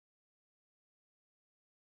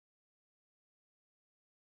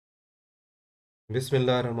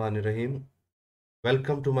Bismillahirrahmanirrahim.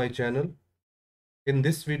 Welcome to my channel. In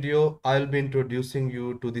this video, I'll be introducing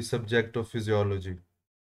you to the subject of physiology.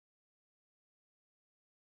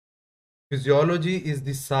 Physiology is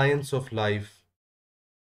the science of life.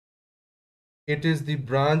 It is the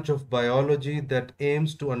branch of biology that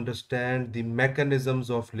aims to understand the mechanisms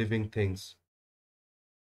of living things,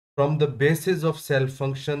 from the basis of cell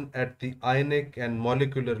function at the ionic and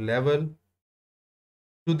molecular level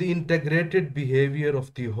to the integrated behavior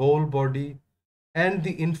of the whole body and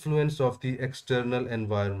the influence of the external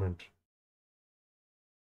environment.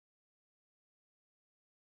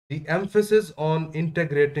 The emphasis on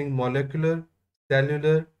integrating molecular,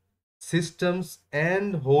 cellular, systems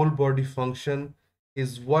and whole body function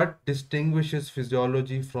is what distinguishes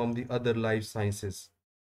physiology from the other life sciences.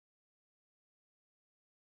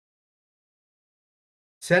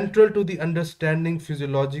 Central to the understanding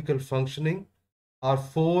physiological functioning are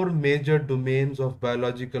four major domains of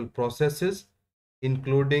biological processes,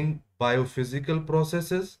 including biophysical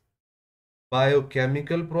processes,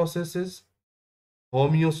 biochemical processes,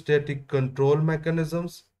 homeostatic control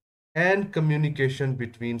mechanisms, and communication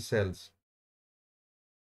between cells.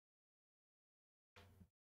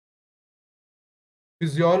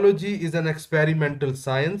 Physiology is an experimental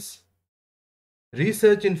science.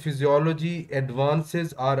 Research in physiology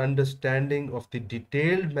advances our understanding of the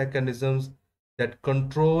detailed mechanisms that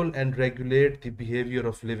control and regulate the behavior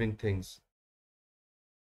of living things.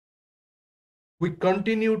 We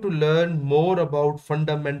continue to learn more about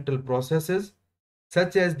fundamental processes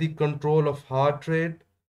such as the control of heart rate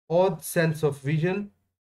or sense of vision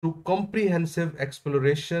through comprehensive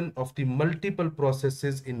exploration of the multiple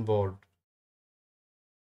processes involved.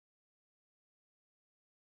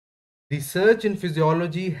 Research in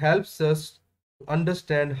physiology helps us to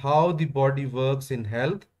understand how the body works in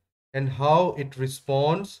health and how it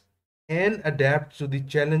responds and adapts to the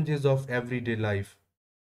challenges of everyday life.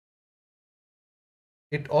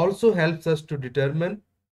 It also helps us to determine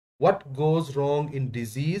what goes wrong in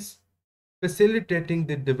disease, facilitating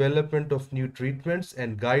the development of new treatments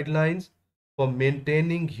and guidelines for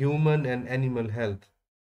maintaining human and animal health.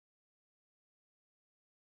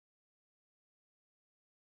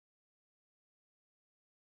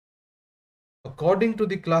 According to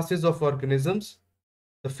the classes of organisms,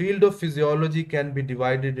 the field of physiology can be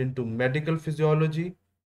divided into medical physiology,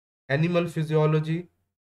 animal physiology,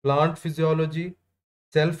 plant physiology,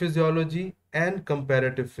 cell physiology, and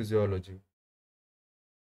comparative physiology.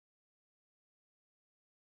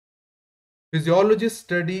 Physiologists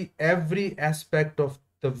study every aspect of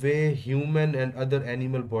the way human and other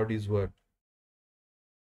animal bodies work.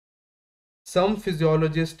 Some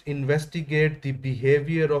physiologists investigate the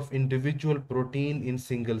behavior of individual protein in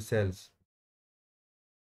single cells.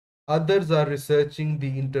 Others are researching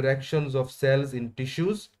the interactions of cells in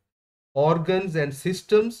tissues, organs, and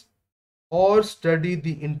systems, or study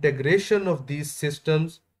the integration of these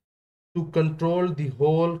systems to control the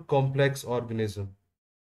whole complex organism.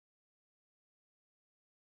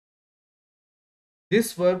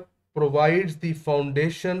 This work provides the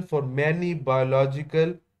foundation for many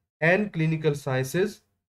biological and clinical sciences,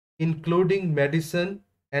 including medicine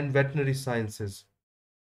and veterinary sciences.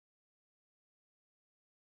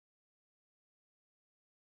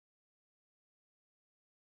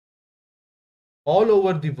 All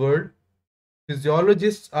over the world,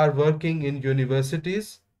 physiologists are working in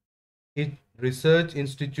universities, in research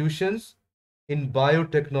institutions, in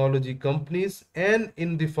biotechnology companies, and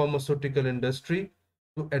in the pharmaceutical industry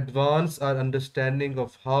to advance our understanding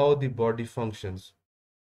of how the body functions.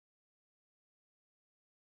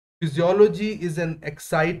 Physiology is an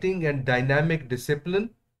exciting and dynamic discipline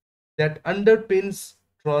that underpins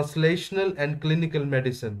translational and clinical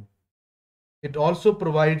medicine. It also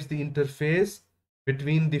provides the interface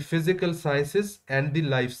between the physical sciences and the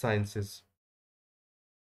life sciences.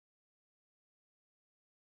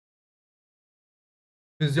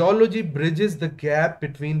 Physiology bridges the gap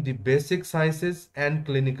between the basic sciences and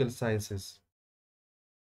clinical sciences.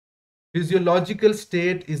 Physiological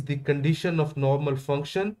state is the condition of normal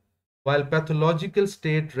function, while pathological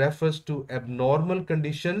state refers to abnormal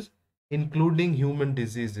conditions, including human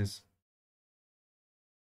diseases.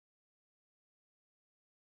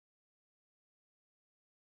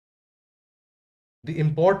 The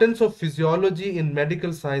importance of physiology in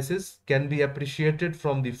medical sciences can be appreciated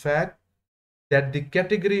from the fact that the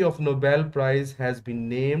category of Nobel Prize has been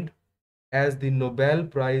named as the Nobel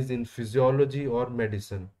Prize in Physiology or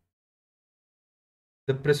Medicine.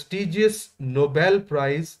 The prestigious Nobel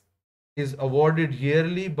Prize is awarded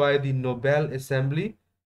yearly by the Nobel Assembly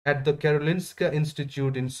at the Karolinska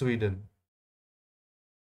Institute in Sweden.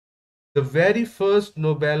 The very first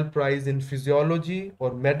Nobel Prize in Physiology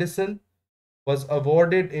or Medicine was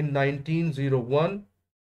awarded in 1901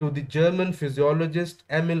 to the German physiologist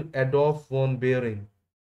Emil Adolf von Behring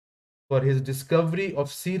for his discovery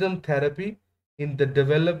of serum therapy in the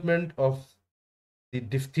development of the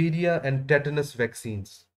diphtheria and tetanus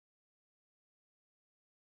vaccines.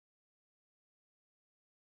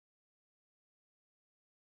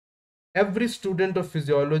 Every student of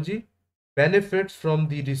physiology benefits from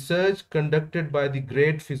the research conducted by the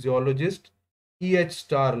great physiologist E.H.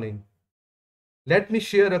 Starling. Let me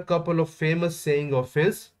share a couple of famous sayings of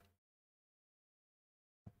his.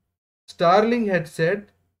 Starling had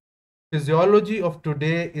said, "Physiology of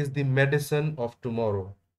today is the medicine of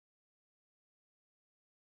tomorrow."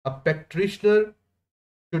 A practitioner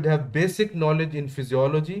should have basic knowledge in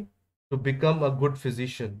physiology to become a good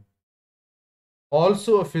physician.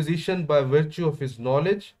 Also, a physician, by virtue of his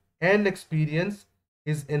knowledge and experience,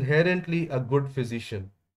 is inherently a good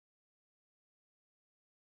physician.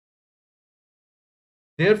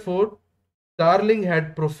 Therefore, Starling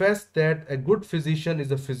had professed that a good physician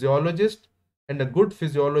is a physiologist and a good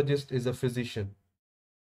physiologist is a physician.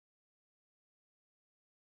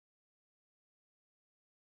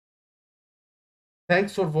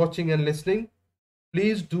 Thanks for watching and listening.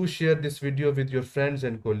 Please do share this video with your friends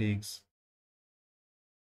and colleagues.